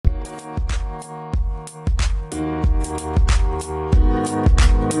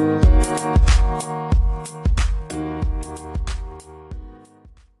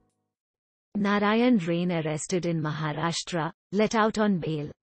Narayan Rain arrested in Maharashtra, let out on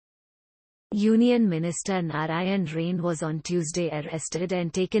bail. Union Minister Narayan Rain was on Tuesday arrested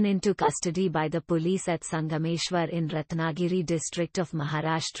and taken into custody by the police at Sangameshwar in Ratnagiri district of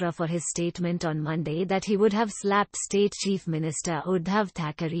Maharashtra for his statement on Monday that he would have slapped State Chief Minister Uddhav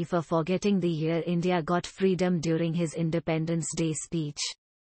Thackeray for forgetting the year India got freedom during his Independence Day speech.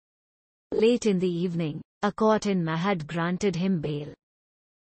 Late in the evening, a court in Mahad granted him bail.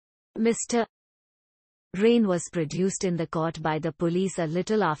 Mr. Rain was produced in the court by the police a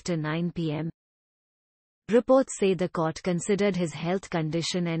little after 9 p.m. Reports say the court considered his health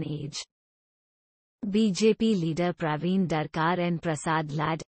condition and age. BJP leader Praveen Darkar and Prasad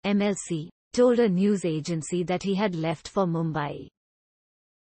Lad, MLC, told a news agency that he had left for Mumbai.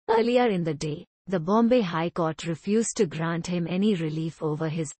 Earlier in the day, the Bombay High Court refused to grant him any relief over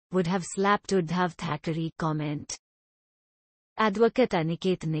his would have slapped Uddhav Thackeray comment. Advocate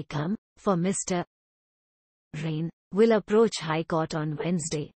Aniket Nikam, for Mr. Rain, will approach High Court on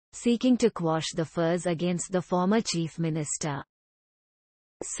Wednesday, seeking to quash the furs against the former Chief Minister.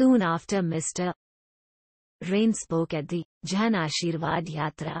 Soon after Mr. Rain spoke at the Jan Ashirwad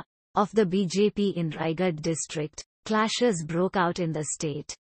Yatra of the BJP in Raigad district, clashes broke out in the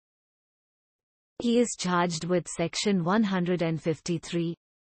state. He is charged with Section 153,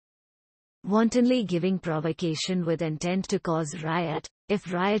 wantonly giving provocation with intent to cause riot,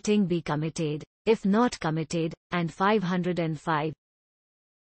 if rioting be committed, if not committed, and 505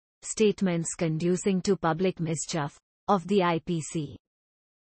 statements conducing to public mischief, of the IPC.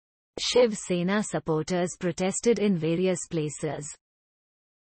 Shiv Sena supporters protested in various places.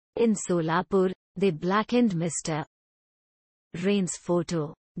 In Solapur, they blackened Mr. Rain's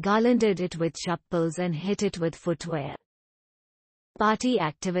photo, garlanded it with chappals and hit it with footwear. Party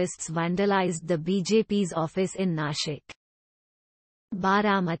activists vandalized the BJP's office in Nashik.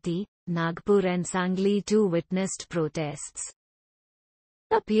 Baramati, Nagpur and Sangli too witnessed protests.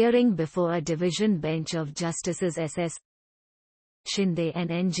 Appearing before a division bench of Justices S.S. Shinde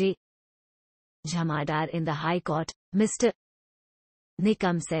and N.J. Jamadar in the High Court, Mr.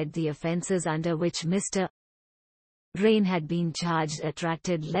 Nikam said the offences under which Mr. Rain had been charged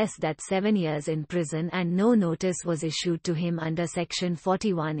attracted less than 7 years in prison and no notice was issued to him under Section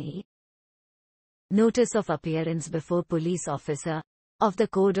 41E. Notice of appearance before police officer, of the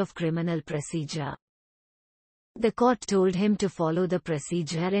Code of Criminal Procedure. The court told him to follow the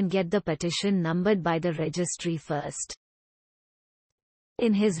procedure and get the petition numbered by the registry first.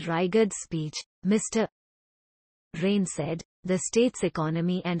 In his Raigad speech, Mr. Rain said, the state's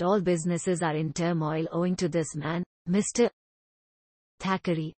economy and all businesses are in turmoil owing to this man, Mr.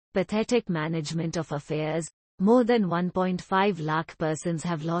 Thackeray, pathetic management of affairs. More than 1.5 lakh persons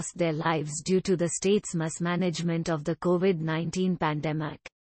have lost their lives due to the state's mismanagement of the COVID-19 pandemic.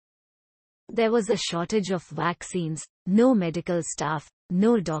 There was a shortage of vaccines, no medical staff,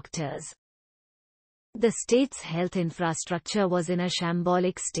 no doctors. The state's health infrastructure was in a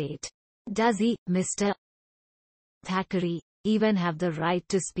shambolic state. Does he, Mr. Thackeray, even have the right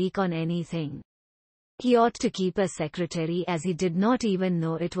to speak on anything? He ought to keep a secretary as he did not even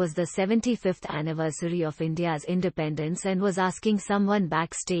know it was the 75th anniversary of India's independence and was asking someone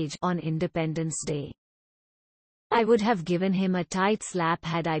backstage on Independence Day. I would have given him a tight slap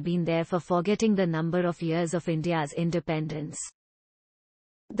had I been there for forgetting the number of years of India's independence.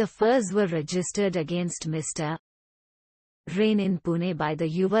 The furs were registered against Mr. Rain in Pune by the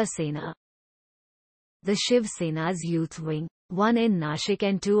Yuva Sena, the Shiv Sena's youth wing, 1 in Nashik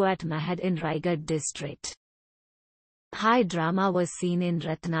and 2 at Mahad in Raigad district. High drama was seen in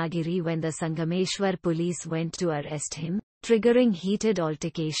Ratnagiri when the Sangameshwar police went to arrest him, triggering heated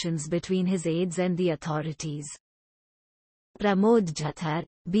altercations between his aides and the authorities. Pramod Jathar,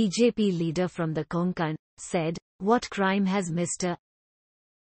 BJP leader from the Konkan, said, "What crime has Mr.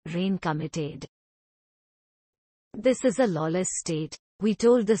 Rain committed? This is a lawless state. We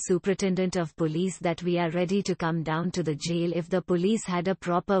told the Superintendent of Police that we are ready to come down to the jail if the police had a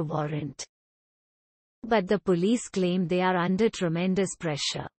proper warrant. But the police claim they are under tremendous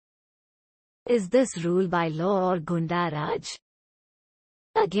pressure. Is this rule by law or Gunda Raj?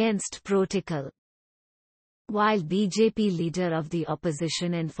 Against protocol." While BJP leader of the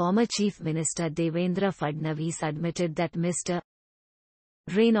opposition and former Chief Minister Devendra Fadnavis admitted that Mr.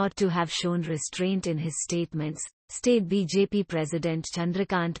 Rain ought to have shown restraint in his statements, State BJP President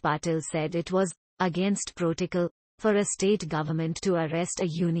Chandrakant Patil said it was against protocol for a state government to arrest a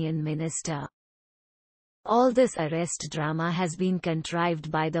union minister. All this arrest drama has been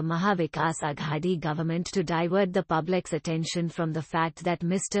contrived by the Mahavikas Aghadi government to divert the public's attention from the fact that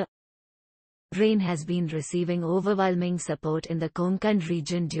Mr. Rain has been receiving overwhelming support in the Konkan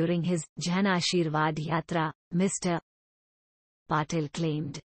region during his Jan Ashirwad Yatra, Mr. Patil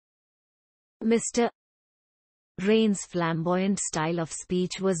claimed. Mr. Rain's flamboyant style of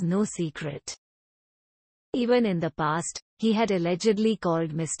speech was no secret. Even in the past, he had allegedly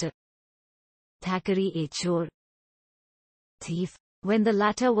called Mr. Thackeray a chore, thief. When the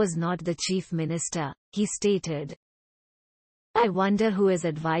latter was not the chief minister, he stated, "I wonder who is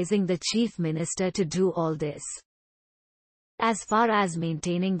advising the chief minister to do all this." As far as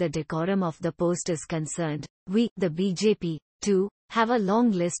maintaining the decorum of the post is concerned, we, the BJP, too, have a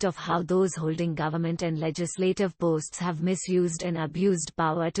long list of how those holding government and legislative posts have misused and abused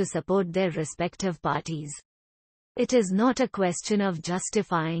power to support their respective parties. It is not a question of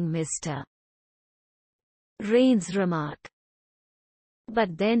justifying Mr. Rain's remark.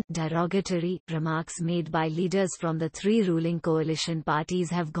 But then, derogatory remarks made by leaders from the three ruling coalition parties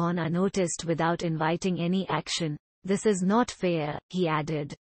have gone unnoticed without inviting any action. This is not fair, he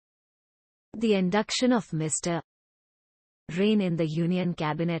added. The induction of Mr. Rain in the Union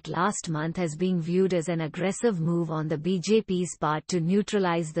Cabinet last month has been viewed as an aggressive move on the BJP's part to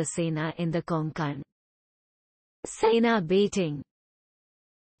neutralize the Sena in the Konkan. Sena baiting.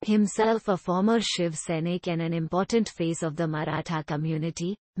 Himself a former Shiv Sainik and an important face of the Maratha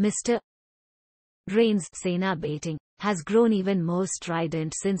community, Mr. Rain's Sena baiting has grown even more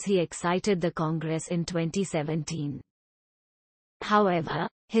strident since he excited the Congress in 2017. However,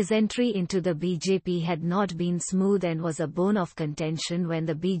 his entry into the BJP had not been smooth and was a bone of contention when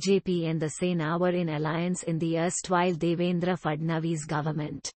the BJP and the Sena were in alliance in the erstwhile Devendra Fadnavis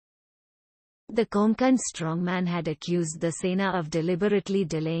government. The Konkan strongman had accused the Sena of deliberately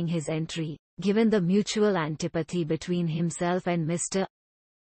delaying his entry, given the mutual antipathy between himself and Mr.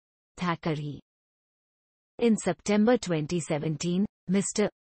 Thackeray. In September 2017, Mr.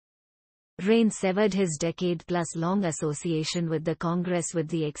 Rain severed his decade-plus-long association with the Congress with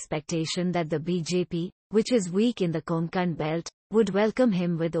the expectation that the BJP, which is weak in the Konkan belt, would welcome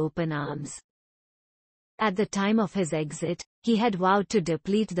him with open arms. At the time of his exit, he had vowed to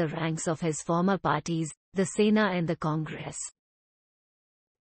deplete the ranks of his former parties, the Sena and the Congress.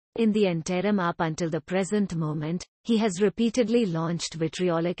 In the interim up until the present moment, he has repeatedly launched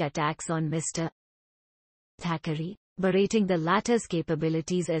vitriolic attacks on Mr. Thackeray, berating the latter's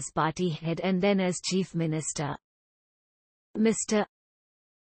capabilities as party head and then as chief minister. Mr.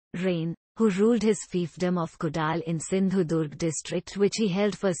 Rain, who ruled his fiefdom of Kudal in Sindhudurg district which he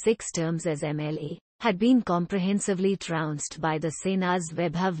held for 6 terms as MLA, had been comprehensively trounced by the Sena's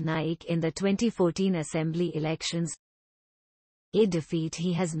Vaibhav Naik in the 2014 assembly elections, a defeat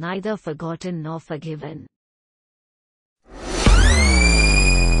he has neither forgotten nor forgiven.